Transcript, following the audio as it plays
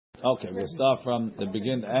Okay, we'll start from the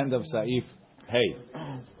end of Saif Hey.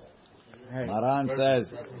 Maran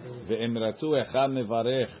says, "Ve'imratu echad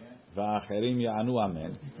mevarech va'acherim ya'anu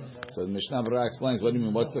amen." So the Mishnah Berurah explains, what do you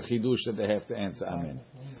mean? What's the chidush that they have to answer amen?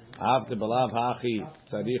 Avte belav hachi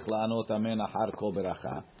tzarich la'anot amen achar kol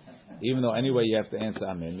beracha. Even though anyway you have to answer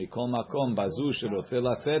amen. Mikol makom bazu shirotze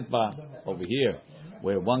latzet ba, over here,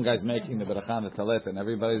 where one guy's making the beracha and the talet and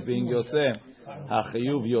everybody's being yotzeh,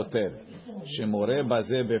 hachiyuv yoter. Shemore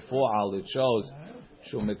bazeh befo'al, it shows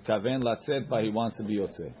shu mitkaven latzet ba, he wants to be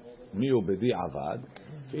yotzeh. Miu bedi avad,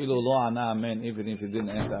 filu lo ana amen, even if he didn't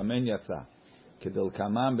answer amen yatsa. Kedel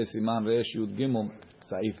kaman besiman resh yud gimum,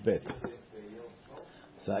 saif bet.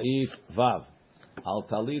 Saif vav. Al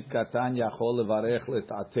talit katan yachol levarech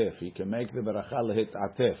letatef. He can make the beracha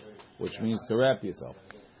lehitatef, which means to wrap yourself.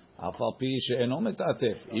 Afal pi she'eno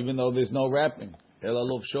metatef, even though there's no wrapping. Ela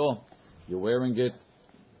lovsho, you're wearing it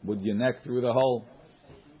with your neck through the hole.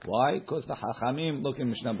 Why? Because the Chachamim, look in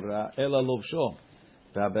Mishnah Berurah, Ela lovsho.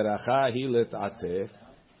 V'aberacha hi letatef.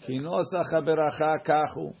 Ki nosach haberacha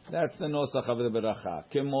kachu. That's the nosach of the beracha.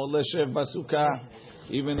 Kemo leshev basukah.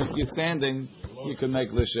 Even if you're standing, you can make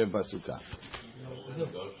leshev basukah.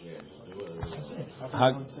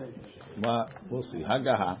 We'll see.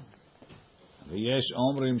 Hagaha. V'yesh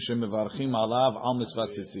omrim shemevarchim alav al mitzvah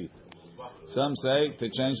tzitzit. Some say to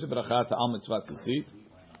change the bracha to al mitzvah tzitzit.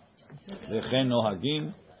 V'chen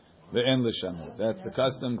nohagim ve'en l'shanot. That's the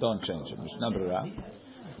custom. Don't change it. Mishnah Berurah.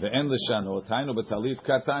 Ve'en l'shanot. Haynu b'talit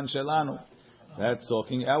katan shelanu. That's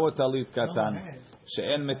talking our talit katan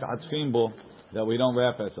she'en mit'atfim bo, that we don't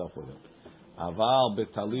wrap ourselves with it. Aval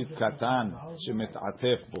betalit katan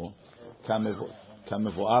shemit'atef bo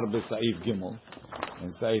kamevuar b'saif gimel.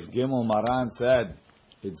 In Saif Gimel, Maran said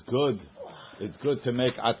it's good to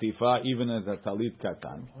make atifa even as a talit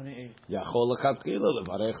katan. Yachol lekatchila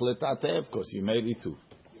levarech letatef, because you made it too.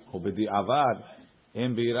 Ubedi avad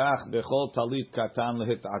im birach bechol talit katan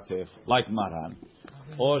lehitatef, like Maran.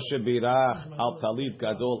 Or shebirach al talit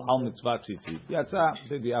gadol al mitzvah tzitzit. Yatsa,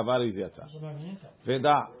 bedi avad is yatsa.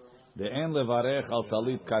 Veda. The en levarech al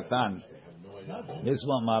talit katan. This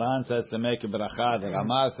one Maran says to make a bracha. The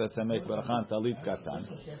Ramah says to make bracha on talit katan.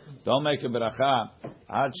 Don't make a bracha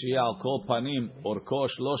ad sheyeh al kol panim or kol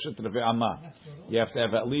shloshet revei amah. You have to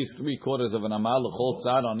have at least 3/4 of an amah l'chol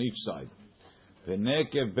tzad on each side.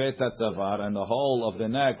 V'nekev bet hatzavar, and the whole of the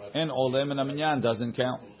neck en oleh min haminyan doesn't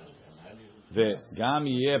count. V'gam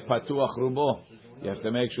yeh patuach rubo. You have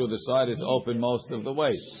to make sure the side is open most of the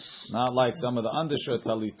way. Not like some of the undershirt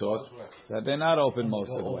talitot, that they're not open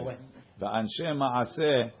most of the way. The anshe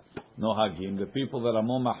ma'aseh nohagim, the people that are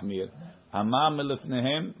more mahmir, amah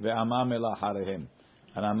melifnehem ve'amah melacharehem,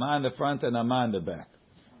 an amah in the front and amah in the back.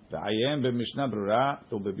 Ve'ayem b'mishnah Berurah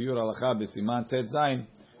u'bebiur halacha b'siman tet zayin,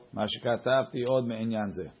 ma shekatavti od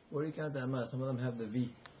me'inyan zeh. Where do you count the amah? Some of them have the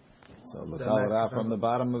V. So l'chavara from the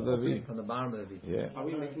bottom of the V. From the bottom of the V. Yeah. Are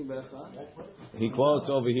we making beracha? He quotes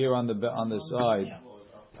over here on the side.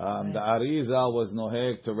 The Arizal was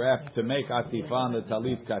noheg to make atifa on the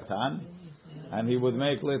talit katan, and he would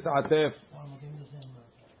make letatef.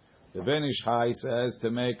 The Ben Ish Chai says to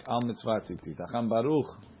make al mitzvah tzitzit. Acham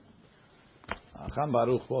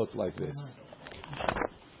Baruch quotes like this.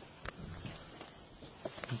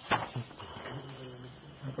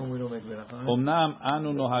 How come we don't make beracha? Omnam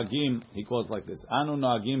anu nohagim, he quotes like this. Anu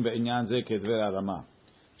nohagim be'inyan zeh kedver Rama,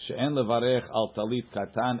 she'en levarech al talit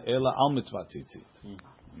katan ela al mitzvah tzitzit.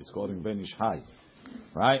 He's quoting Ben Ish Chai,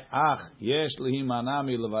 right? Ach yesh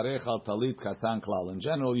lihimanami levarech al talit katan klal. In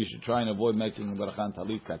general, you should try and avoid making beracha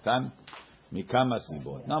talit katan. Mikama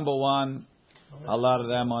sibot. Number one, a lot of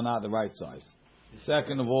them are not the right size.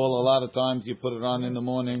 Second of all, a lot of times you put it on in the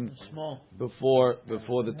morning before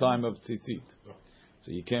the time of tzitzit,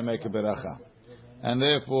 so you can't make a beracha. And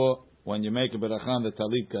therefore, when you make a beracha on the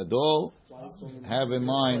talit gadol, have in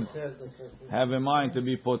mind to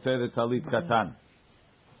be poter the talit katan.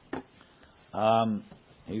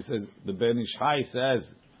 He says, the Ben Ish Chai says,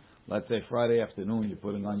 let's say Friday afternoon you're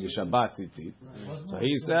putting on your Shabbat tzitzit. So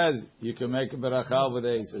he says you can make a beracha over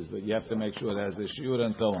there. He says, but you have to make sure it has a shiur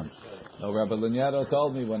and so on. So Rabbi Luniado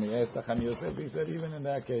told me when he asked Acham Yosef, he said even in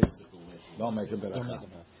that case, don't make a beracha,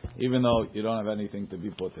 even though you don't have anything to be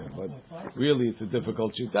put in. But really, it's a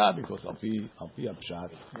difficult shita because I'll be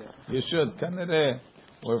upshat. You should.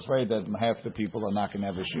 We're afraid that half the people are not going to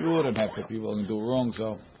have a shiur and half the people are going to do it wrong.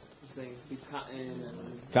 So.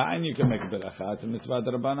 Kain, you can make a beracha. It's a mitzvah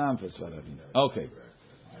d'Rabbanan for Sfaradim. Okay.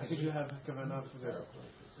 I think you have kavanah for the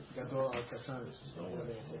gadol al katan.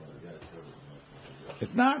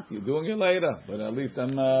 It's not. You're doing it later, but at least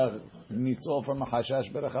I'm nitzol from a hashash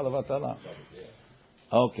beracha levatala.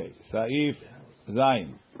 Okay. Saif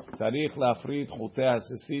Zayin. Tzarich lafrit chutei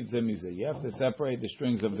hasisit ze mize. You have to separate the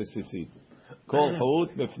strings of the sisit. Kol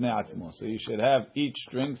chut b'fnei atzmo. So you should have each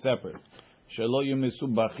string separate. Shelo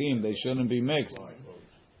yumesubachim. They shouldn't be mixed.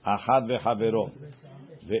 Achad v'chavero.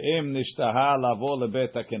 Ve'im nishtaha lavo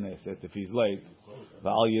lebet haKnesset. If he's late.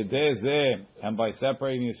 V'al yedei zeh. And by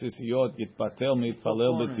separating the sisiyot, yitpatel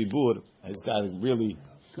mitpalel b'tzibur. He's got really...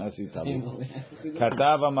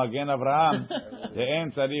 Katav Magen Avraham,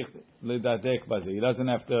 ve'en tzarich ledadek baze. He doesn't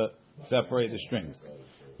have to separate the strings.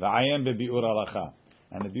 V'ayem bebiur halacha.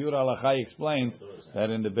 And the biur halacha explains that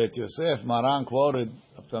in the Bet Yosef, Maran quoted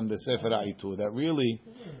from the Sefer HaItur that really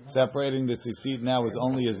separating the sisit now is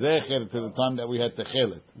only a zecher to the time that we had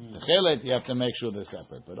techelet. Techelet, you have to make sure they're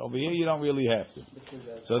separate, but over here you don't really have to.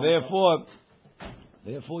 So therefore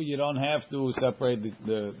you don't have to separate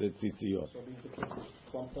the tzitziyot.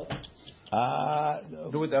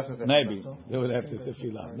 Do it after maybe do it after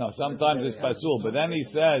tefillah. No, sometimes it's pasul, but then he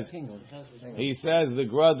says the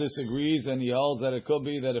Gra disagrees and he holds that it could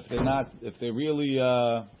be that if they're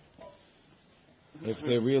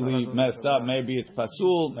really messed up, maybe it's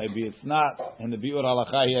pasul, maybe it's not. And the biur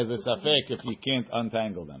halacha he has a safek if you can't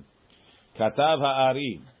untangle them. Katav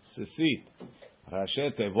ha'ari sisit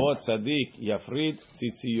Rashi tevot tzadik yafrid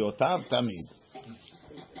tzitziyotav tamid.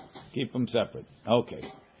 Keep them separate. Okay.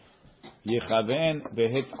 Yechaven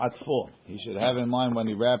behit atfo. He should have in mind when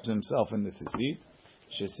he wraps himself in the sisit.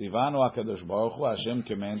 Shesivanu HaKadosh Baruch Hu, Hashem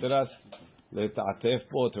commanded us let'atef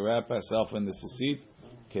po, to wrap ourselves in the sisit.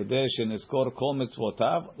 Kedei shenizkor kol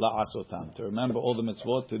mitzvotav la'asotam, to remember all the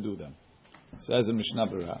mitzvot, to do them. Says in Mishnah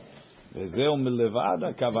Berurah. Vezeu milevad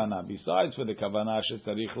hakavana. Besides for the kavana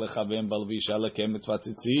shetzarich lechaven balvisha lekem mitzvah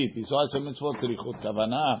tzitzit. Besides for mitzvot tzrichut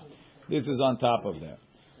kavana, this is on top of that.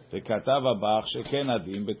 וכתב הבח שכן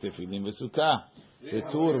הדין בתפילין וסוכה. The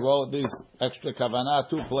Tur wrote this extra kavanah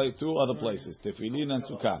two other places, tefillin and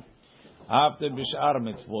sukkah. After bishar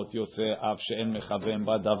mitzvot yotze av she'en mechaven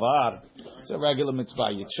badavar. It's a regular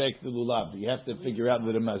mitzvah. You shake the lulav. Do you have to figure out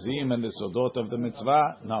the remazim and the sodot of the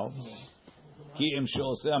mitzvah? No. Ki im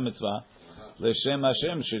she'oseh mitzvah l'shem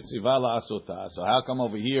Hashem she'tziva la'asotah. So how come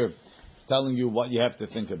over here it's telling you what you have to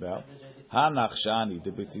think about? Hanachshani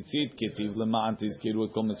the betzitzit ketiv lema'an tizkiru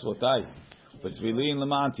et kol mitzvotai, betfilin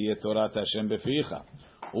lema'an tiyeh torat Hashem beficha,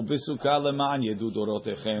 ubesukah lema'an yedu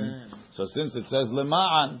dorotechem. So since it says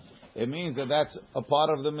lema'an, it means that that's a part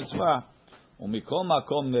of the mitzvah. Umikol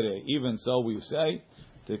makom nere. Even so, we say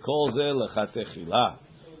tekol zeh lechatechila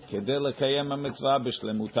kedei lekayem mitzvah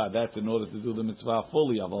b'shlemuta. That's in order to do the mitzvah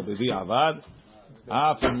fully. Aval b'di'avad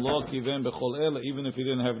afim lo kiven b'chol ele. Even if you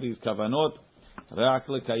didn't have these kavanot. רק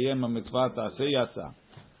לקיים המצווה תעשה יצא.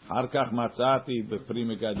 אחר כך מצאתי בפרי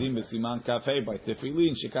מגדים בסימן כ"ה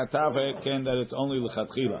בתפילין שכתב כן that it's only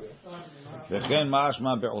לכתחילה. וכן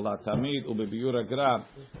משמע בעולה תמיד ובביור הגר"א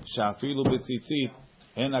שאפילו בציצית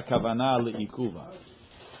אין הכוונה לעיכובה.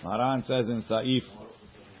 Maran says in סעיף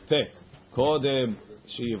ט' קודם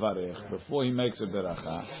שיברך, before he makes a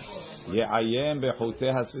beracha, יעיין בחוטי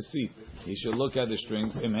הסיסית. He should look at the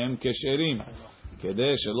strings אם הם כשרים.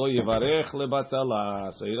 כדי שלא יברך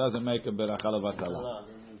לבטלה, so he doesn't make a ברכה לבטלה.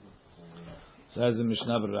 says in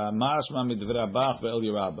משנה ברורה, משמע מדברי הבח ואל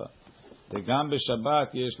ירבה. וגם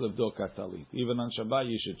בשבת יש לבדוק הטלית. Even on Shabbat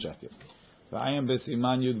you should check it. ועיין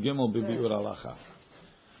בסימן י"ג בביאור הלכה.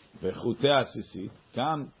 וחוטי הסיסית,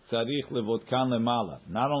 כאן צריך לבודקן למעלה.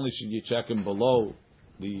 Not only should you check them below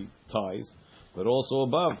the ties, but also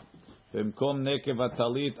above. במקום נקב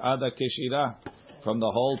הטלית עד הקשירה. From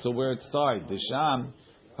the hole to where it's tied. The sham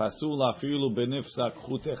pasul afilu benifsak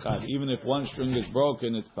chut echad. Even if one string is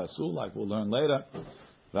broken, it's pasul, like we'll learn later.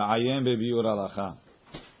 Va'ayem bebiur halacha.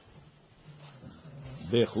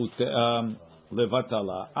 Bechut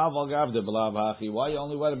levatala. Aval gav de belav hachi. Why you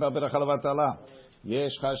only worry about beracha levatala?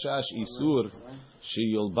 Yesh chashash isur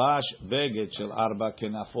sheyulbash beged shel arba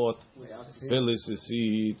kenafot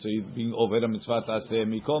belisisit. So you're being over the mitzvah taseh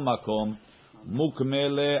mikol makom.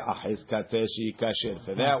 Mukmele a chizkateshi kasher.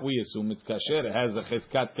 For that we assume it's kasher. It has a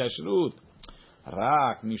chizkat kashrut.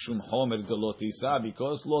 Rak mishum homer de lotisa,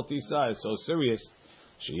 because lotisa is so serious.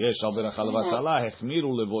 Sheyesh al beracha levatala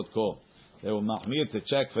hechmiru levodko. They will mahmir to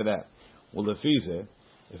check for that. Well, the fize,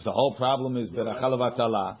 if the whole problem is beracha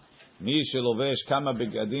levatala, mi shelovesh kama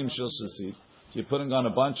begadim shel sisit, you're putting on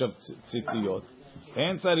a bunch of tzitziyot.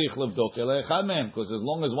 En tzarich levdok ele echad mehem, because as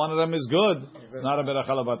long as one of them is good, it's not a beracha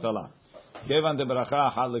levatala. כיוון דברכה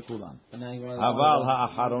אחת לכולם. אבל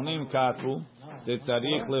האחרונים כתבו,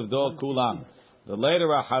 שצריך לבדוק כולם. The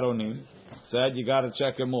later האחרונים said you got to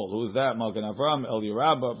check them all. Who's that? Magen Avraham, El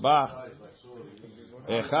Yerabah, Bach.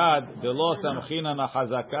 אחד, דלא סמכינן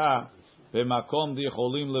החזקה במקום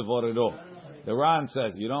דיכולים לבוררו. The Ran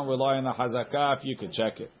says you don't rely on the Hazakah if you can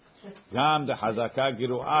check it. Gam the Hazakah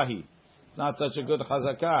Giru'ahi. It's not such a good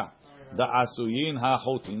Hazakah. The Asuyin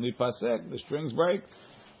HaChotin Lipasek. The strings break.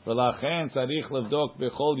 V'lachen tzarich levdok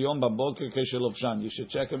bechol yom baboker keshelofshan. You should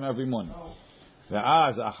check him every morning.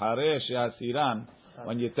 Ve'az achareh she'asiran,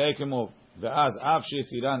 when you take him off. Ve'az av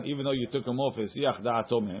she'asiran, even though you took him off, esiach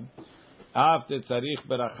da'ato mehem. Av tetzarich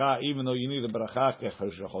beracha, even though you need a beracha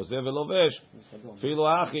kechoseh velovesh. Filu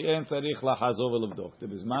achi en tzarich lachazo velevdok.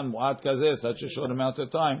 Bizman mu'at kazeh, such a short amount of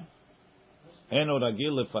time. Eno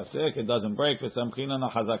ragil lefasek, it doesn't break. V'samchina na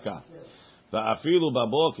hazakah. Ve'afilu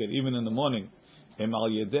baboker, even in the morning. Em al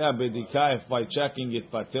yedei bedika, if by checking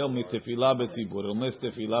it patel mitefila betzibur, or miss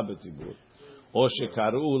tefila betzibur. Or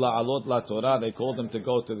shekaru la'alot la Torah, they called them to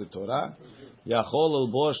go to the Torah. Yachol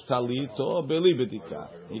elbosh talito beli bedika.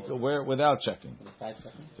 He could wear it without checking.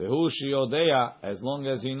 Vehu shiyodea, as long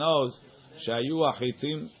as he knows, shayu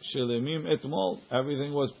achitim shelemim etmol,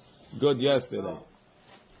 everything was good yesterday.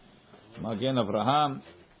 Magen Avraham,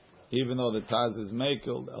 even though the Taz is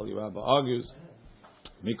makel, El Yerabba argues,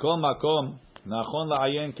 mikol makom, nachon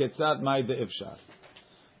la'ayen ketzat mai de'efshar.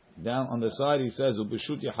 Down on the side he says,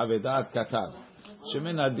 "Ubishut yahavedat katav."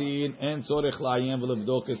 Shemin adin en tzorich la'ayen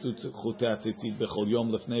v'levdok et chutei atzitzit bechol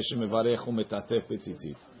yom lefnei shemevarech umetatef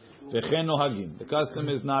betzitzit. V'chen nohagim. The custom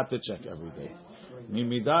is not to check every day.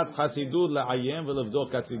 Mimidat chasidut la'ayen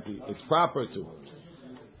v'levdok atzitzit. It's proper to.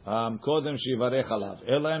 Kodem shivarech alav.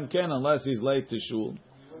 Ela em ken, unless he's late to shul.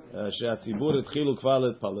 שהציבור התחילו כבר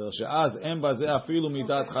להתפלל, שאז אין בזה אפילו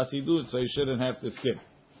מידת חסידות, so he shouldn't have to skip.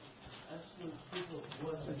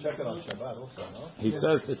 Check it on Shabbat also, no? He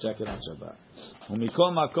says to check it on Shabbat.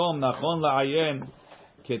 ומכל מקום נכון לעיין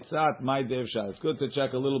קצת מה דאפשר. It's good to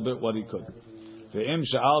check a little bit what he could. ואם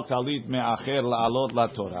שאל טלית מאחר לעלות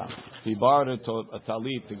לתורה, he borrowed a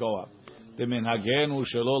talit to go up. דמנהגנו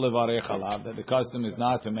שלא לברך עליו, that the custom is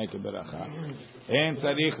not to make a beracha. אין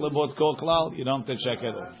צריך לבוד כל כלל, you don't have to check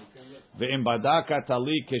it off. ואם בדק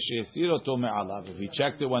הטלית כשהסיר אותו מעליו, if he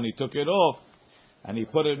checked it when he took it off, and he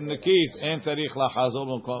put it in the keys, אין צריך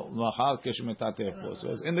לחזור מחר כשמטאטף בו. So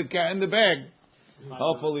it's in the bag.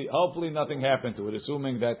 Hopefully nothing happened to it,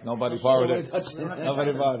 assuming that nobody borrowed it.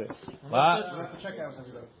 Nobody borrowed it. What?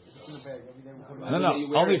 No.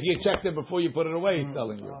 Only if you checked it before you put it away, he's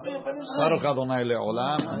telling you. Baruch Adonai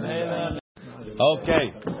le'olam.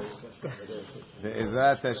 Okay.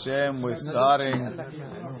 Be'ezrat Hashem, we're starting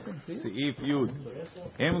Seif Yud.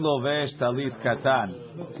 Im lovesh talit katan.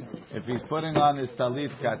 If he's putting on his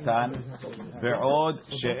talit katan, ve'od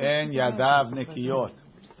she'en yadav nekiyot.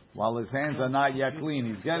 While his hands are not yet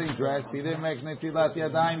clean, he's getting dressed. He didn't make netilat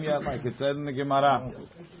yadayim yet, like it said in the Gemara.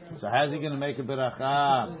 So how's he going to make a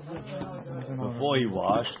beracha before he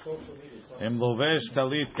washed? Im lovesh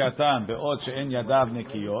talit katan be'od she'en yadav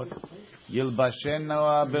nekiyot yilbashen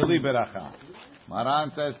beli beracha.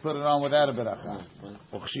 Maran says put it on without a beracha.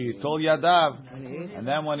 Uchshi tol yadav, and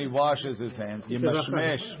then when he washes his hands,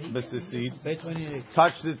 yimashmesh b'tzitzit,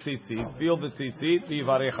 touch the tzitzit, feel the tzitzit,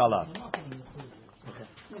 v'yivarech alav.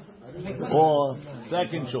 Or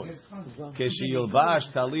second choice,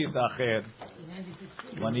 keshiyilbash talit acher,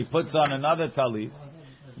 when he puts on another talit,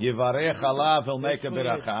 yivarech alav, he'll make a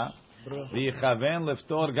beracha, v'yichaven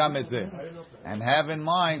leftor gam et zeh, and have in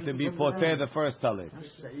mind to be poteh the first talit.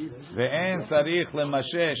 Ve'en sarich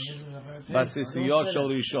lemashesh basisiyot shel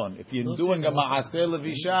rishon. If you're doing a ma'aseh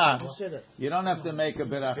levisha, you don't have to make a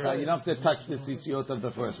beracha. You don't have to touch the tzitziyot of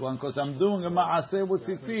the first one, because I'm doing a ma'aseh with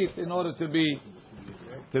tzitzit in order to be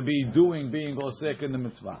being osek in the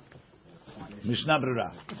mitzvah. Mishnah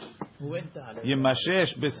Brura.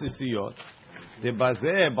 Yimashesh besisiyot.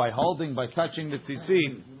 Debazeh, by touching the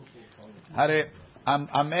tzitzit.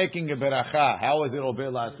 I'm making a beracha. How is it obeh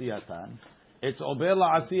la'asiyatan? It's obeh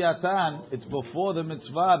la'asiyatan. It's before the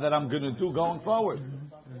mitzvah that I'm going to do going forward.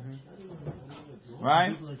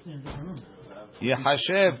 Right?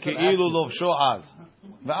 Yehashev ke'ilu lovsho az.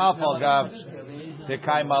 Ve'af al gav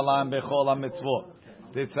tekay malan bechol ha-mitzvot.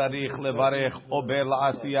 Tetzarich levarech obeh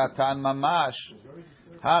la'asiyatan mamash.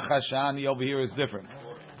 Ha-chashani over here is different.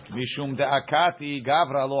 Mishum de'akati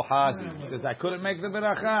gavra lo hazi. He says, I couldn't make the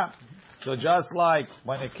beracha. So just like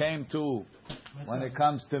when it comes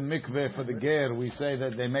to mikveh for the ger, we say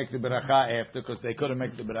that they make the beracha after because they couldn't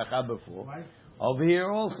make the beracha before. Over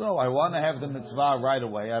here also, I want to have the mitzvah right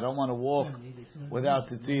away. I don't want to walk without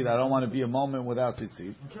tzitzit. I don't want to be a moment without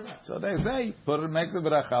tzitzit. So they say, make the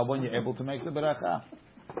beracha when you're able to make the beracha.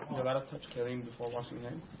 You're allowed to touch kelim before washing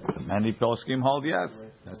hands? Many poskim hold yes.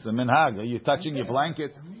 That's the minhag. Are you touching your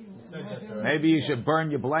blanket? Maybe you should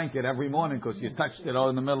burn your blanket every morning because you touched it all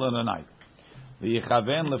in the middle of the night. The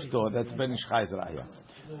yichaven leftor, that's ben ish chayz raya.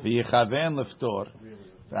 V'yichaven leftor.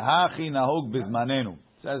 V'hachi nahug bizmanenu.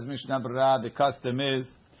 Says Mishnah Berurah, the custom is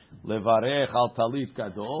levarech al talit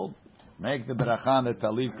gadol, make the bracha on the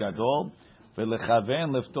talit gadol,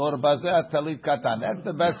 v'lechaven leftor bazeh talit katan. That's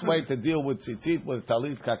the best way to deal with tzitzit with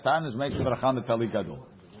talit katan, is make the bracha on the talit gadol.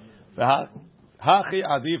 V'hachi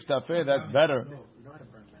adif tafeh, that's better.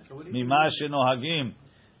 Mima shenohagim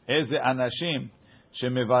eze anashim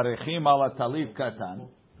shemevarechim al talit katan.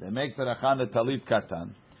 They make bracha on the talit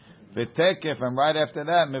katan. V'tekef, and right after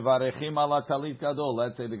that, mevarechim ala talit gadol.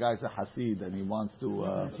 Let's say the guy's a hasid and he wants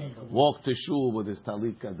to walk to shul with his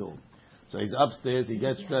talit gadol. So he's upstairs, he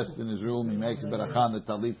gets dressed in his room, he makes beracha on the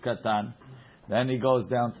talit katan. Then he goes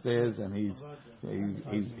downstairs and he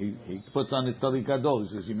puts on his talit gadol. He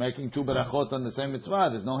says, "You're making two berachot on the same mitzvah.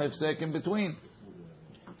 There's no hefsek in between."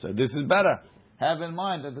 So this is better. Have in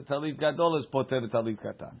mind that the talit gadol is poter talit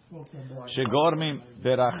katan. Shegormim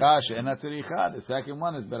beracha she'ena tzricha. The second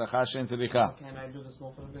one is beracha she'en tzricha. Can I do the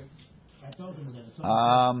small for the big?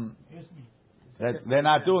 They're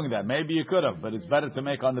not doing that. Maybe you could have, but it's better to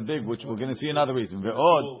make on the big, which we're going to see another reason.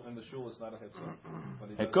 Ve'od. And the shul is not a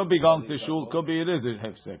hefsek. It could be going to shul. Could be it is a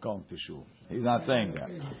hefsek going to shul. He's not saying that.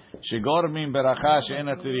 Shegormim beracha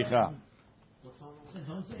she'ena tzricha.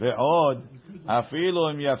 Ve'od. Afilu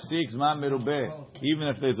im yafsik zman merubeh. Even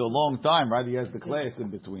if there's a long time, right? He has the class in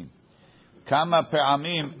between. Kama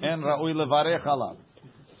pe'amim en ra'ui levarech alav.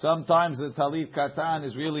 Sometimes the talit katan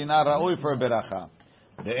is really not ra'ui for a beracha.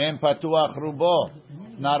 The en patuach rubo.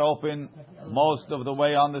 It's not open most of the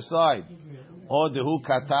way on the side. Or dehu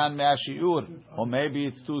katan me'ashiur. Or maybe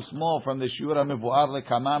it's too small from the shiur ha'mevu'ar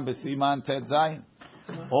lekamam besiman tet zayin.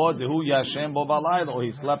 Or dehu yashem bo balayla. Or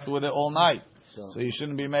he slept with it all night. So you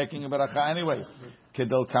shouldn't be making a beracha anyways.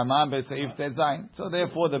 Kedel kaman beseif tezayin. So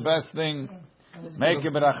therefore, the best thing, make a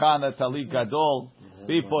beracha on the talit gadol.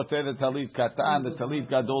 Be poter the talit katan. The talit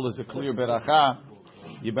gadol is a clear beracha.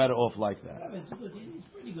 You better off like that.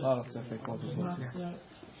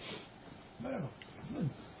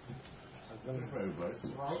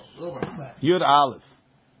 Yud Aleph.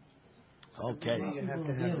 Okay. You have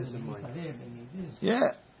to have this in mind.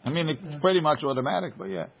 Yeah. I mean, it's pretty much automatic, but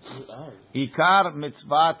yeah. Ikar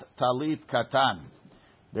mitzvat talit katan.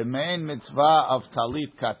 The main mitzvah of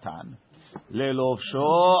talit katan.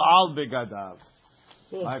 Lelovsho al begadav.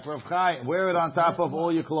 Like Rav Chai, wear it on top of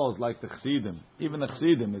all your clothes, like the chsidim. Even the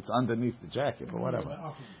chsidim, it's underneath the jacket or whatever.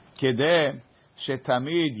 Kedeh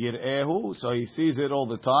shetamid yir'ehu, so he sees it all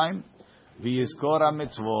the time. V'yizkora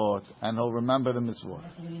mitzvot, and he'll remember the mitzvot.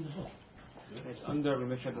 It's under, we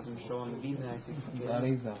make sure it doesn't show on the V-neck.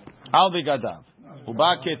 Al begadav.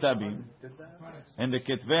 Uba ketabim. And the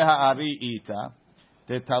ketveh ha'ari ita.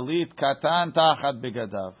 The talit katan tachat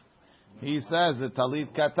begadav. He says the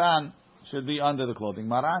talit katan should be under the clothing.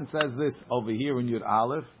 Maran says this over here in Yud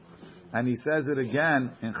Aleph, and he says it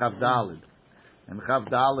again in Chav Daled. In Chav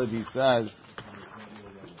Daled he says,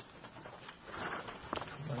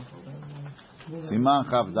 Siman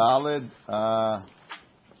Chav Daled,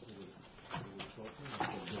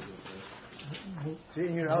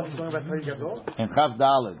 in Chav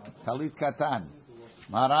Daled, Talit Katan.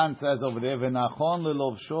 Maran says over there, V'nachon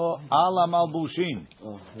lelovsho ala malbushim.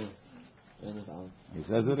 He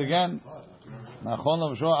says it again. Nachon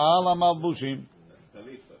lelovsho ala malbushim.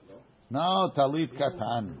 No, Talit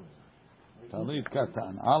Katan. Talit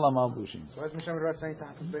Katan. Ala malbushim. Why is Mishnah Berurah saying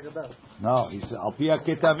Tachat Begadav? No, he said, Al Pia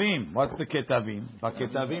Ketavim. What's the Ketavim? But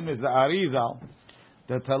Ketavim is the Arizal.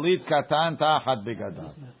 The Talit Katan Tachat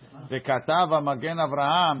Begadav. The Katav HaMagen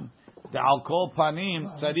Avraham. The Al Kol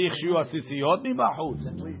Panim. Tzarich Shiu HaTzitziyot Nibachutz.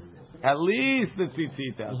 At least the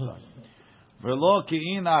tzitzit outside. V'lo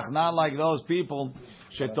ki'inach, not like those people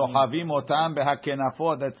shetohavim otam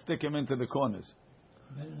behakenafot that stick him into the corners.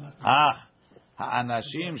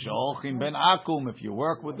 Ha'anashim she'olchim ben akum. If you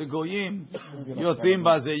work with the goyim, yotzim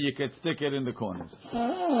bazeh, you could stick it in the corners.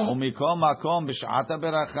 Umikom makom b'sh'ata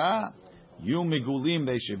beracha, you migulim,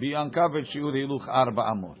 they should be uncovered. Shiur hiluch arba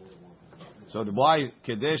amot. So why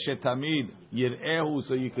kedeh shetamid yir'ehu,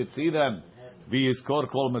 so you could see them. V'yizkor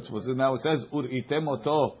kol mitzvot. Now it says uritem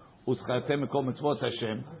oto. Uschartem kol mitzvot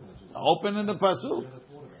Hashem. Open in the pasuk.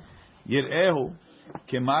 Yir'ehu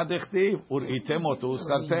kema dechtiv uritem oto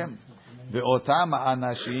uschartem. Ve'otam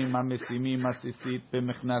ha'anashim ha'mesimim ha'sisit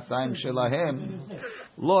b'mechnasayim shelahem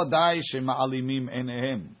lo dai shema'alimim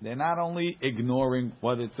enehem. They're not only ignoring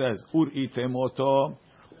what it says. Uritem oto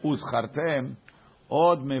uschartem.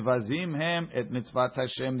 Od mevazim hem et mitzvat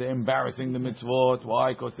Hashem. They're embarrassing the mitzvot.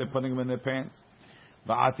 Why? Because they're putting them in their pants.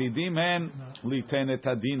 Va'atidim hen liten et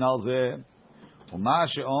hadin al zeh. Uma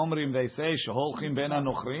she'omrim, they say sheholchim ben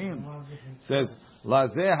anochrim. Says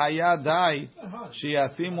Lazeh haya dai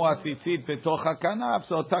sheyasimu atzitzit betoch hakanaf,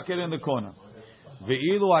 so tuck it in the corner.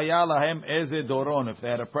 Ve'ilu haya lahem eze doron, if they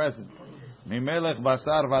had a present. Mimelech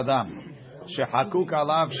basar vadam. Shehakuk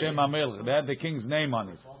alav shem hamelech. They had the king's name on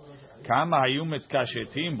it. Kama hayu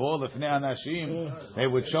mitkashetim bo lefnei anashim. They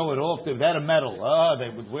would show it off. If they had a medal, they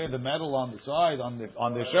would wear the medal on the side,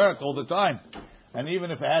 on their shirt all the time. And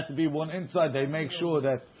even if it had to be one inside, they make sure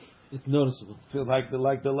that it's noticeable. So like the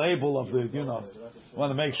label of the,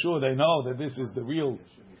 want to make sure they know that this is the real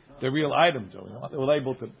item. So they were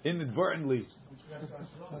able to inadvertently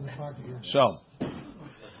show.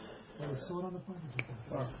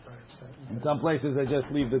 In some places they just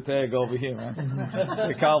leave the tag over here, right?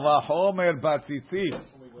 The kalva homer batzitzit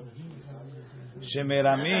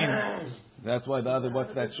shemeramin. That's why the other,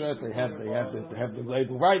 what's that shirt? They have the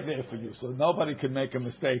label right there for you, so nobody can make a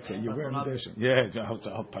mistake that you're wearing addition. Yeah,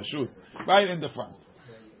 pashut, right in the front,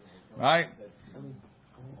 right?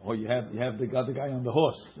 Or you have the other guy on the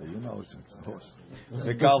horse, so you know it's a horse.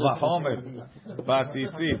 The kalva homer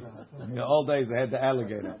batzitzit. In the old days they had the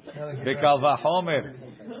alligator. The kalva homer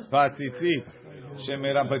batzitzit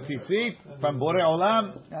shemera batzitzit from Borei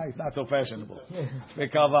Olam. It's not so fashionable. The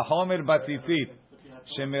kalva homer batzitzit.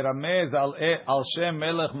 שמרמז על שם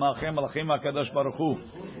מלך מלכי מלכים הקדוש ברוך הוא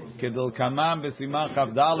כדלקמן בסימן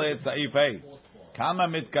כ"ד סעיף ה' כמה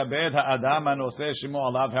מתכבד האדם הנושא שמו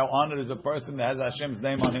עליו, how honored is a person that has Hashem's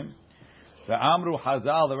name on him. ואמרו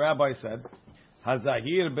חז"ל, the rabbi said,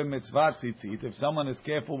 הזהיר במצוות ציצית, if someone is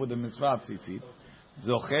careful with the mitzvah of ציצית,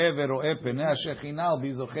 זוכה ורואה פני השכינה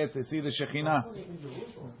ובי זוכה to see the שכינה.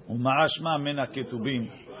 ומאשמה מן הכתובים.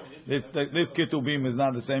 This ketubim is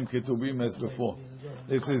not the same ketubim as before.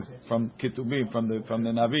 This is from ketubim, from the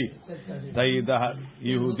Navi. The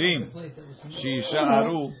Yehudim,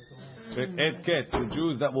 Shisha'aru, et ket, the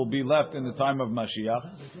Jews that will be left in the time of Mashiach,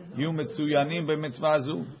 Yumetsuyanim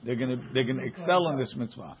b'mitzvazu, they're going to excel in this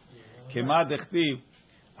mitzvah. Kema dechtiv,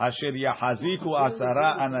 asher yahaziku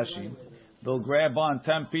asara anashim, they'll grab on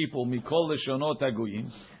 10 people, mikol leshonot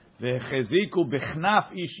aguyim, ve'cheziku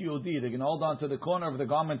b'chnaf ish yodi, they're going to hold on to the corner of the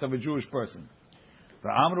garment of a Jewish person.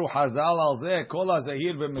 Ve'amru hazal al zeh, kol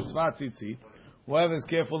hazahir b'mitzvah tzitzit, whoever is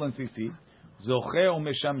careful in tzitzit, zoche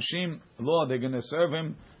u'meshamshim lo, they're going to serve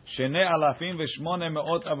him, Shnei alafim v'shmone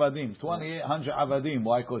me'ot avadim, 2,800 avadim.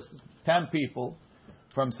 Why? Because 10 people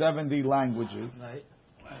from 70 languages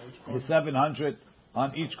is 700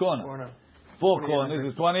 on each corner. 4 corners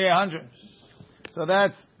is 2,800. So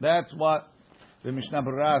that's what the Mishnah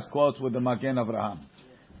Berurah quotes with the Magen Avraham.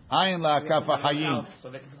 Ayin la'akaf ha'chayim. So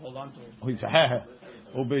they can hold on to it.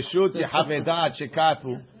 Ubeshut yehavedat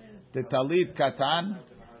shekatu tetalit katan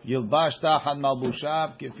yilbash tachat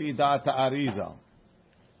malbushav kefi da'at ha'arizal.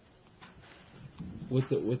 With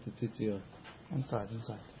the tzitzit. Inside.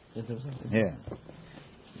 Yeah.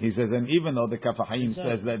 He says, and even though the Kafahayim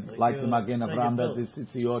says that, like the Magen Avraham, that the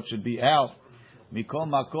tzitziot should be out, Mikol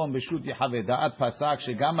Makom B'shut Yehaveh Da'at Pasak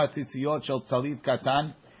Shegam HaTzitziot Shel Talit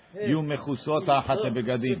Katan Yu Mechusot Achat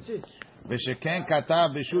Begadim V'sheken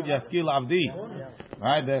Katav B'shut Yaskil Avdi,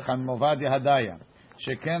 right? The Chacham Ovadia Hadaya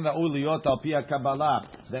Sheken Ra'u Liot Al Pi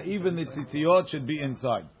HaKabbalah, that even the tzitziot should be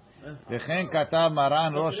inside. וכן כתב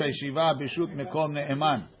מרן ראש הישיבה בשו"ת מקום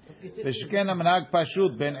נאמן ושכן המנהג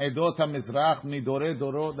פשוט בין עדות המזרח מדורי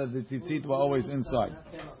דורות, that the tzitzit were always inside.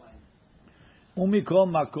 ומכל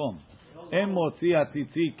מקום אין מוציא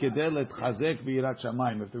הציצית כדי להתחזק ביראת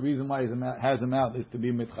שמיים. If the reason why he has them out is to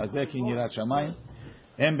be מתחזק in יראת שמיים,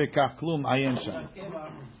 אין בכך כלום, עיין שם.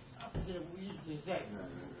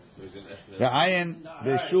 ועיין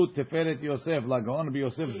בשו"ת תפארת יוסף לגאון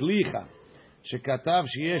ביוסף זליחה שכתב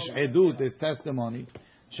שיש עדות, is testimony,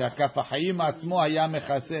 שהכף החיים עצמו היה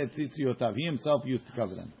מכסה את ציציותיו. He himself used to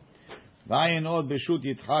cover them. ועין עוד בשו"ת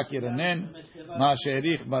יצחק ירנן, מה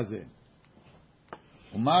שהעריך בזה.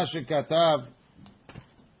 ומה שכתב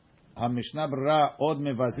המשנה ברורה עוד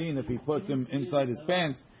מבזין, if he puts him inside his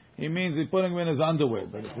pants, he means he's putting him in his underwear.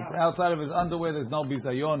 But if it's outside of his underwear, there's no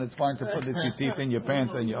bizayon. It's fine to put the tzitzit in your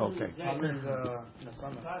pants and you're okay.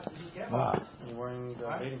 Wow. You're wearing the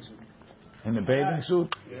bathing suit. In the bathing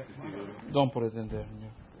suit? Don't put it in there.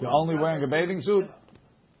 You're only wearing a bathing suit?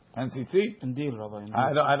 And tzitzit? Indeed, Rabbi.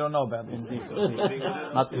 I don't know about this.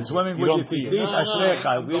 Not swimming with your tzitzit?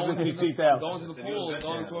 Ashrecha. Leave the tzitzit out. Going to the pool,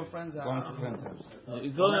 going to a friend's house.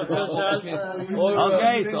 You go to a friend's house.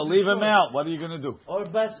 Okay, so leave him out. What are you going to do? Or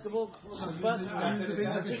basketball.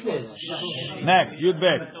 Next, Yud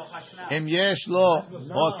Bet. Im yesh lo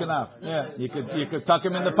hot kanaf. Yeah, you could tuck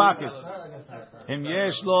him in the pockets. Im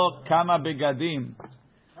yesh lo kama begadim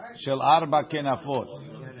shel arba kenafot.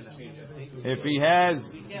 If he has,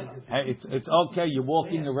 it's okay. You're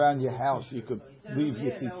walking around your house. You could leave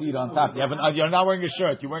your tzitzit on top. You're not wearing a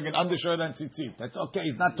shirt. You're wearing an undershirt and tzitzit. That's okay.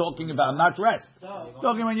 He's not talking about I'm not dressed. He's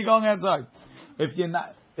talking when you're going outside.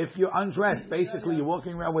 If you're undressed, basically you're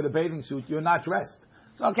walking around with a bathing suit. You're not dressed.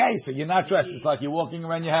 It's okay. So you're not dressed. It's like you're walking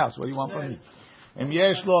around your house. What do you want from me? Im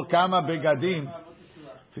yesh lo kama begadim.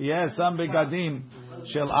 If he has some begadim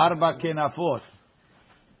shel arba kenafot.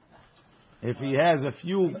 If he has a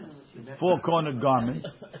few four-cornered garments,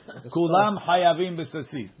 kulam hayavim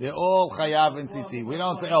b'sasit. They're all hayav in tzitzit. We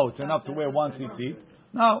don't say, oh, it's enough to wear one tzitzit.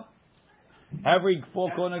 No. Every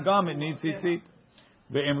four-cornered garment needs tzitzit.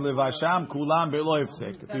 Ve'im levasham kulam be'lo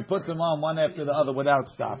ifsek. If he puts them on one after the other without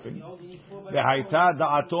stopping, ve'haita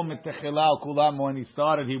da'ato mitechilal kulam. When he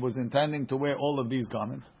started, he was intending to wear all of these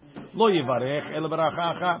garments. Lo yivarech el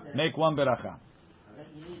beracha. Make one beracha.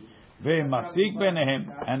 Ve'mafsik benehem.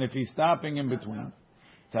 And if he's stopping in between,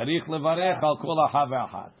 tzarich levarech al kol aha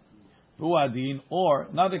ve'achat. Uadin, or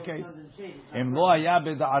another case, im lo haya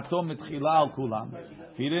beda'ato mitchila al kulam.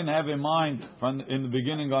 If he didn't have in mind from in the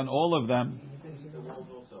beginning on all of them,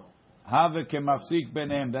 have kemafsik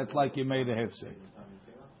benehem. That's like he made a hefsek.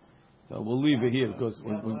 So we'll leave it here because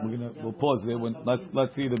we'll pause there.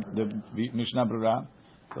 Let's see the Mishnah Berurah.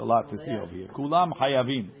 It's a lot to see over here. Kulam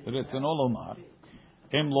hayavim. It's an olomar.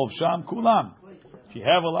 Im lovsham kulam. If you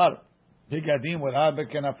have a lot of bigadim with arba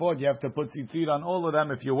kenafot, you have to put tzitzit on all of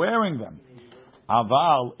them if you're wearing them.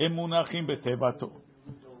 Aval im munachim betevato.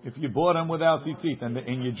 If you bought them without tzitzit and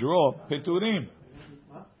in your drawer, peturim.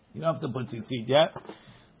 You don't have to put tzitzit yet.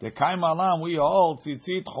 The kaim alam, we hold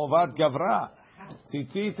tzitzit chovat gavra.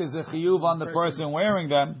 Tzitzit is a chiyuv on the person wearing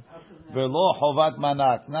them. Velo chovat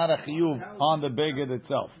manat. It's not a chiyuv on the beged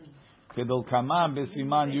itself. Kedol kamam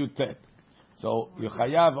besiman yutet. So you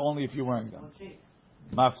chayav only if you're wearing them.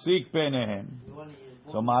 Mafsik benehem.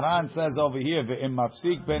 So Maran says over here, ve'im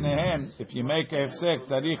mafsik benehem. If you make a hefsek,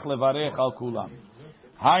 tzarich levarech al kulam.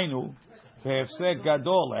 Hainu, hefsek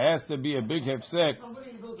gadol. It has to be a big hefsek.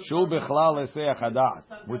 Shu bichlal eseyach hadat,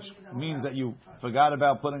 which means that you forgot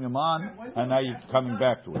about putting them on, and now you're coming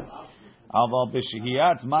back to it. Aval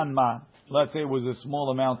b'shehiyat zman ma. Let's say it was a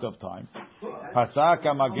small amount of time. Pasak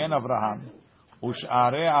magen Avraham.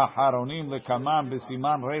 Ush'arei acharonim lekamam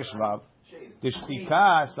b'siman resh vav.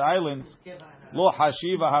 Tishtika, silence. Lo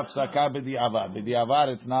hashiva hafsaka b'di'avar. B'di'avar,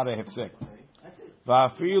 it's not a hefsek.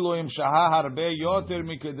 Va'afilu im shaha harbe yoter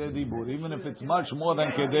mikedei dibur. Even if it's much more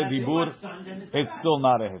than kedei dibur, it's still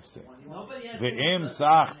not a hefsek. Ve'im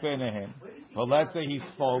sach penehem. But let's say he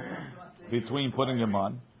spoke between putting them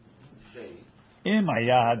on. Im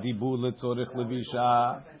haya hadibur letzorich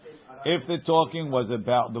levisha. If the talking was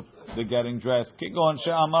about the getting dressed, kigon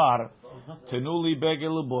she'amar, tenuli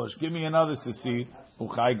begel lebush, give me another sisit,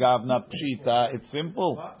 uchay gavna pshita, it's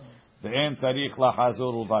simple. Ve'en tzarich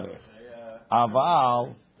lachazor uvarech.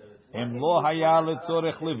 Aval, im lo haya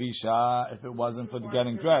letzorich levisha, if it wasn't for the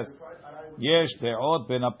getting dressed, yesh de'ot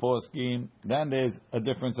ben aposkim, then there's a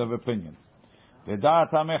difference of opinion. Ve'dat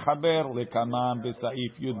ha'mechaber lekamam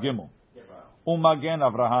b'sa'if yud gimel. Umagen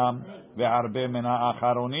Avraham ve'arbe min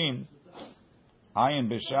ha'acharonim ayin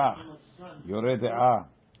b'shach yoreh de'ah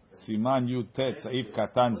siman yutet saif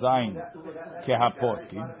katan zayin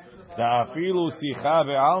kehaposkim da'afilu sicha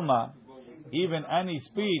ve'alma, even any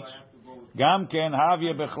speech gam ken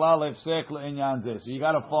havye bechlal hefsek le'inyan zeh. So you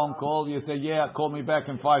got a phone call, you say, yeah, call me back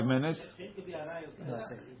in 5 minutes.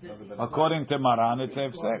 According to Maran, it's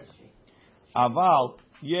hefsek. Aval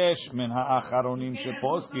yesh min ha'acharonim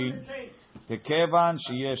sheposkim כיוון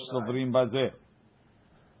שיש סוברים בזה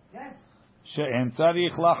שאין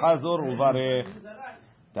צריך לחזור ולברך.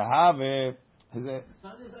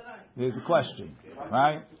 There's a question,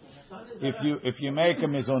 right? If you make a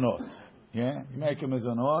mizonot, yeah, you make a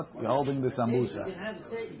mizonot, you're holding the sambusa,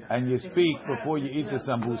 and you speak before you eat the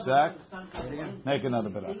sambusak, make another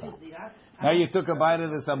beracha. Now you took a bite of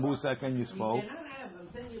the sambusak and you spoke.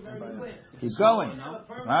 Keep going,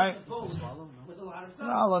 right?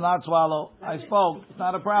 No, not swallow. I spoke. It's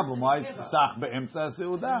not a problem. Why? It's sach be'imtza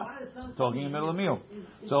seudah. Talking in the middle of the meal.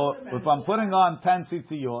 So if I'm putting on 10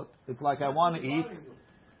 tzitziyot, it's like I want to eat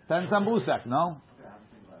 10 sambusak. No.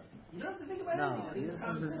 No, this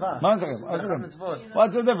is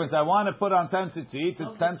What's the difference? I want to put on 10 tzitzit.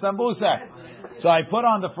 It's 10 sambusak. So I put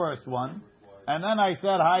on the first one, and then I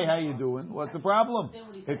said, "Hi, how you doing?" What's the problem?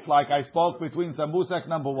 It's like I spoke between sambusak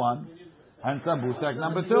number 1 and sambusak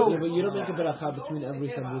number 2. Yeah, but you don't make a beracha between every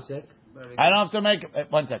sambusak. I don't have to make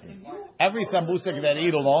 1 second. Every sambusak that I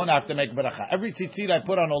eat alone, I have to make a beracha. Every tzitzit I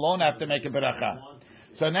put on alone, I have to make a beracha.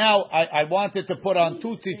 So now I wanted to put on 2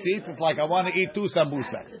 tzitzit. It's like I want to eat 2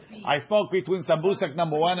 sambusaks. I spoke between sambusak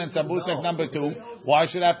number 1 and sambusak number 2. Why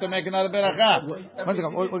should I have to make another beracha? One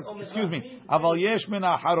second. Excuse me. Aval yesh min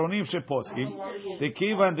ha'acharonim sheposkim.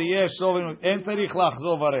 Dekivan deyesh sovin en tzarich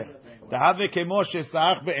lachzor varech. Tahave kemo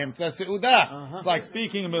shesach be'emtza seudah. It's like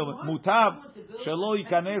speaking mutav shelo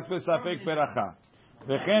yikanes besafek beracha.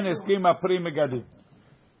 V'chen eskim apri megadim.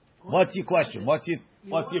 What's your question? What's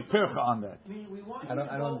your pircha on that? I don't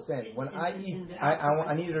understand. When I eat,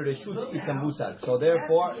 I needed a reshut to eat sambusak. So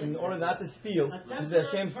therefore, in order not to steal, this is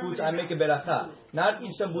Hashem's food, I make a beracha. Not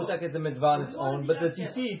each sambusak is a mitzvah on its own, but the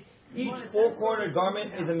tzitzit, each 4-cornered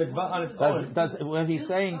garment is a mitzvah on its own. Does what he's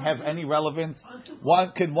saying have any relevance?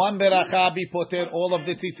 Can one beracha be poter all of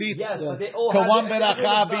the tzitzit? Yes, but they all Can have one their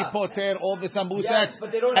beracha be mitzvah. poter all the sambusaks? Yes,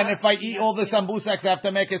 but they don't and have- if I eat all the sambusaks, I have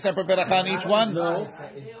to make a separate beracha on each one? No.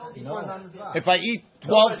 If I eat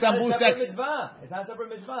 12 It's not a separate sambusaks, mitzvah. It's not a separate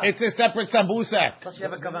mitzvah. it's a separate sambusak. Plus you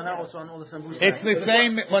have a kavanah also on all the sambusa. It's the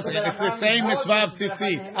same. It's the same mitzvah of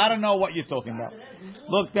tzitzit. I don't know what you're talking about.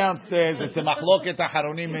 Look downstairs. It's a machloket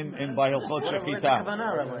acharonim in Bahilchot Where's the Shechita.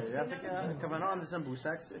 kavanah, Rabbi? You have the kavanah on the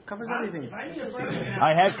sambusaks. It covers everything.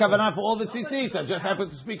 I had kavanah for all the tzitzit. I just happened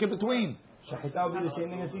to speak in between. Shechita will be the same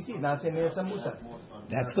thing as tzitzit, not the same thing as sambusak.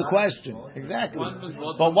 That's the question. Exactly.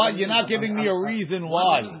 But why? You're not giving me a reason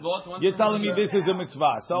why. You're telling me this is a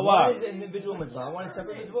mitzvah. So One what? is an individual mitzvah, one is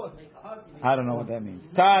separate mitzvot. I don't know what that means.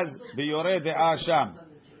 Taz v'yoreh de'ah sham.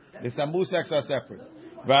 The sambusaks are separate.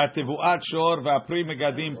 והתבואת שור והפרי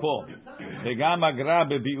מגדים פה. וגם הגרא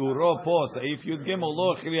בביאורו פה, סעיף י"ג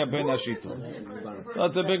לא הכריע בין השיטות. So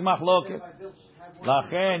it's a big מחלוקת.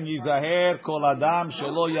 לכן ייזהר כל אדם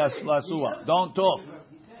שלא יסוח. Don't talk.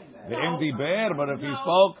 ואם דיבר, but if he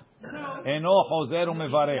spoke, אינו חוזר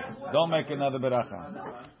ומברך. Don't make another ברכה.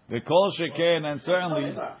 וכל שכן, and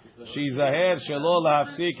certainly, שיזהר שלא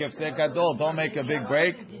להפסיק הפסק גדול. Don't make a big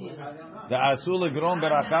break. דעשו לגרום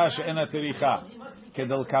ברכה שאינה צריכה.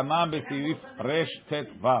 כדלקמן בסעיף רש תת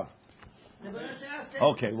וו.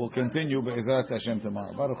 Okay, we'll continue בעזרת השם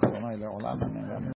tomorrow. ברוך ה' לעולם.